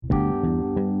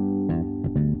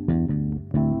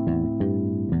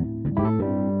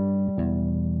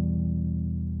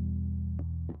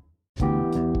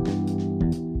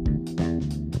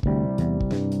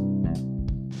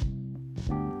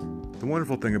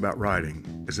wonderful thing about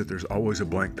writing is that there's always a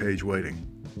blank page waiting.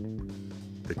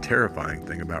 The terrifying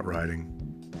thing about writing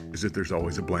is that there's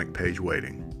always a blank page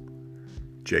waiting.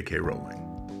 J.K. Rowling.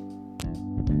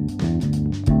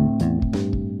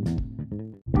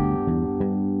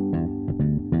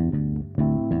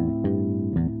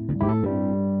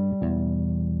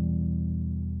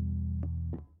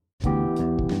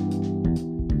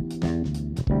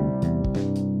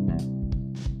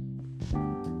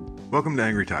 Welcome to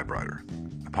Angry Typewriter,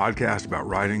 a podcast about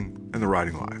writing and the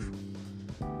writing life.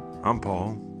 I'm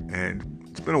Paul, and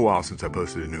it's been a while since I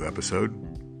posted a new episode,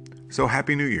 so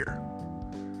Happy New Year.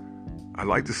 I'd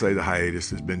like to say the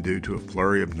hiatus has been due to a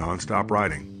flurry of nonstop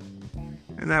writing,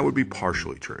 and that would be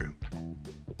partially true.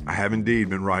 I have indeed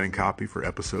been writing copy for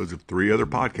episodes of 3 other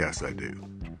podcasts I do: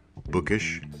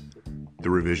 Bookish, the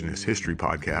Revisionist History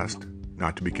podcast,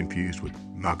 not to be confused with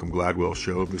Malcolm Gladwell's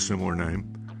show of a similar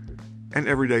name, and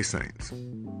Everyday Saints.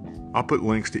 I'll put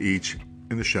links to each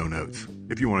in the show notes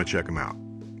if you want to check them out.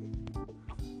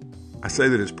 I say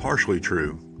that it's partially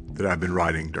true that I've been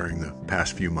writing during the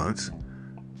past few months,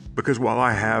 because while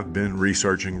I have been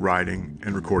researching, writing,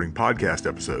 and recording podcast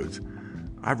episodes,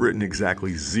 I've written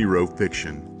exactly 0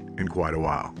 fiction in quite a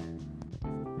while.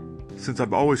 Since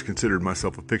I've always considered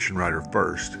myself a fiction writer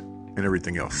first and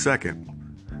everything else second,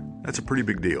 that's a pretty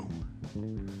big deal.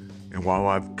 And while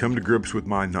I've come to grips with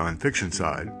my nonfiction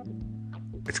side,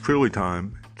 it's clearly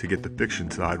time to get the fiction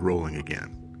side rolling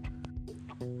again.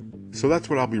 So that's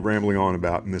what I'll be rambling on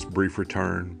about in this brief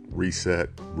return,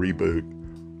 reset, reboot,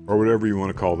 or whatever you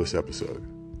want to call this episode.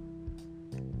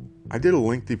 I did a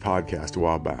lengthy podcast a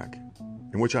while back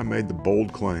in which I made the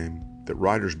bold claim that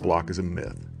writer's block is a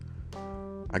myth.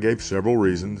 I gave several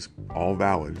reasons, all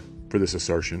valid, for this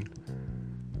assertion,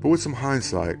 but with some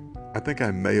hindsight, I think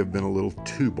I may have been a little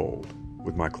too bold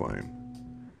with my claim,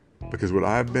 because what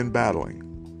I've been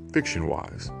battling,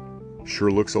 fiction-wise, sure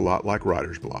looks a lot like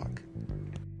writer's block.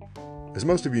 As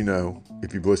most of you know,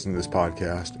 if you've listened to this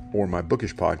podcast or my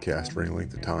Bookish podcast for any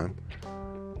length of time,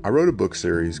 I wrote a book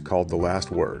series called The Last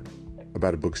Word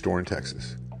about a bookstore in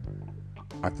Texas.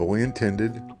 I fully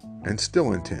intended, and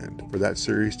still intend, for that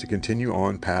series to continue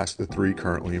on past the 3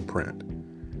 currently in print.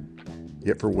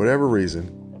 Yet for whatever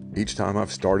reason, each time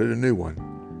I've started a new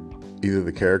one, either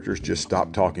the characters just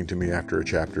stop talking to me after a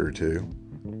chapter or 2.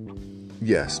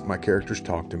 Yes, my characters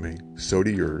talk to me, so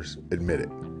do yours, admit it.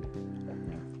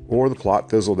 Or the plot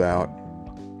fizzled out,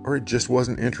 or it just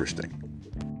wasn't interesting.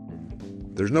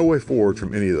 There's no way forward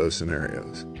from any of those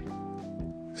scenarios.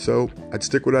 So I'd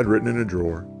stick what I'd written in a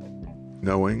drawer,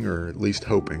 knowing, or at least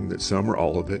hoping, that some or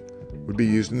all of it would be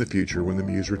used in the future when the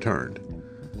muse returned.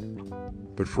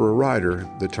 But for a writer,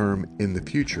 the term "in the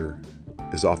future"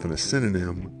 is often a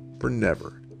synonym for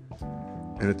never,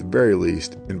 and at the very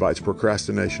least invites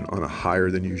procrastination on a higher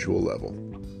than usual level.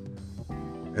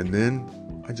 And then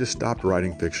I just stopped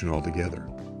writing fiction altogether.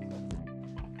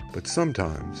 But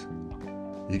sometimes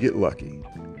you get lucky,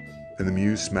 and the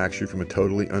muse smacks you from a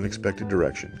totally unexpected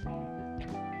direction.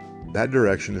 That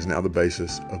direction is now the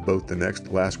basis of both the next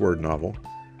Last Word novel,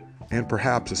 and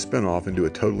perhaps a spin-off into a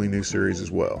totally new series as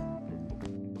well.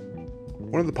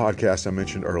 One of the podcasts I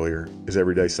mentioned earlier is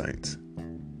Everyday Saints.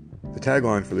 The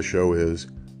tagline for the show is,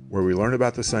 where we learn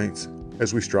about the saints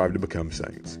as we strive to become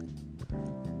saints.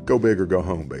 Go big or go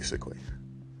home, basically.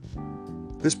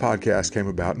 This podcast came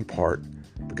about in part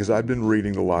because I'd been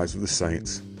reading the lives of the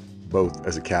saints, both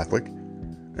as a Catholic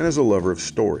and as a lover of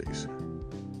stories.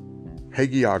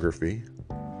 Hagiography,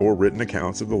 or written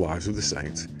accounts of the lives of the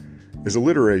saints, is a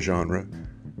literary genre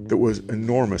that was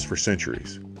enormous for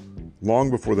centuries,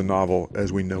 long before the novel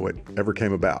as we know it ever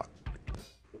came about.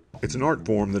 It's an art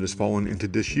form that has fallen into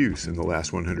disuse in the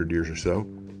last 100 years or so,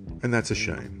 and that's a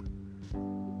shame.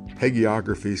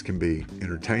 Hagiographies can be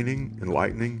entertaining,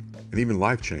 enlightening, and even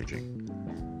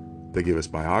life-changing. They give us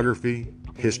biography,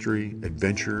 history,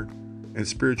 adventure, and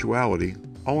spirituality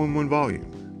all in one volume.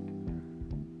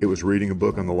 It was reading a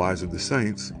book on the lives of the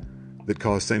saints that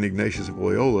caused St. Ignatius of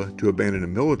Loyola to abandon a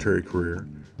military career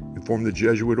and form the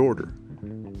Jesuit order,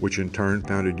 which in turn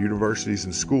founded universities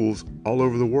and schools all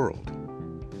over the world.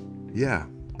 Yeah,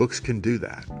 books can do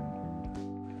that.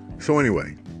 So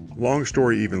anyway, long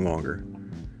story even longer,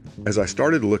 as I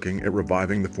started looking at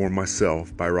reviving the form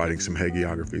myself by writing some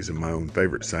hagiographies of my own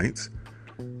favorite saints,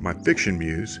 my fiction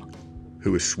muse,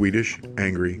 who is Swedish,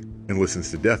 angry, and listens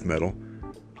to death metal,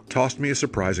 tossed me a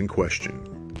surprising question.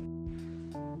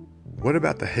 What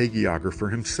about the hagiographer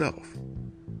himself?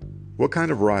 What kind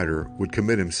of writer would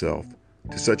commit himself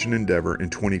to such an endeavor in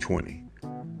 2020?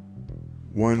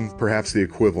 One perhaps the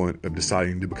equivalent of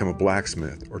deciding to become a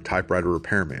blacksmith or typewriter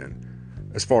repairman,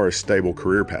 as far as stable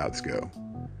career paths go.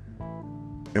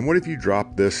 And what if you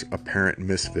drop this apparent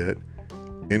misfit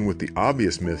in with the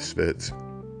obvious misfits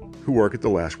who work at the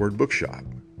Last Word Bookshop?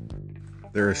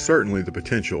 There is certainly the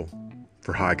potential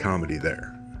for high comedy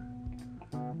there.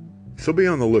 So be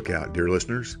on the lookout, dear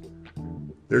listeners.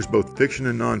 There's both fiction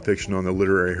and nonfiction on the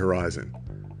literary horizon,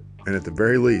 and at the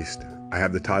very least, I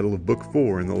have the title of Book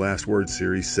 4 in the Last Word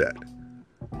series set,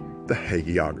 The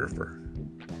Hagiographer.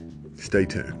 Stay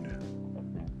tuned.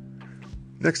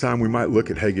 Next time, we might look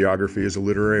at hagiography as a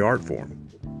literary art form,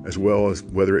 as well as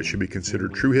whether it should be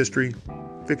considered true history,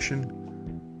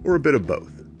 fiction, or a bit of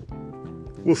both.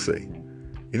 We'll see.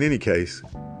 In any case,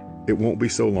 it won't be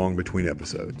so long between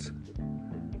episodes.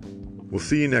 We'll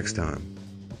see you next time.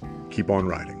 Keep on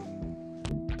writing.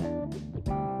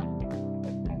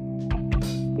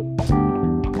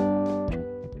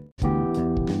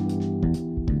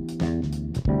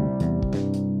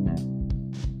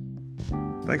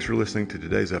 Thanks for listening to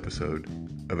today's episode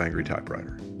of Angry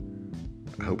Typewriter.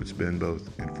 I hope it's been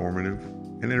both informative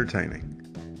and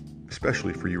entertaining,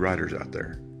 especially for you writers out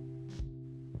there.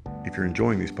 If you're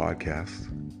enjoying these podcasts,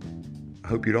 I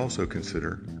hope you'd also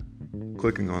consider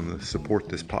clicking on the Support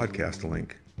This Podcast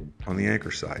link on the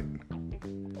Anchor site.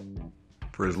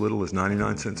 For as little as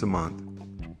 99 cents a month,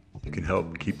 you can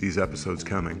help keep these episodes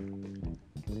coming,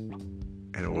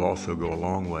 and it will also go a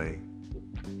long way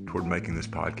toward making this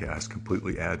podcast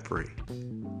completely ad-free.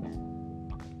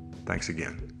 Thanks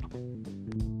again.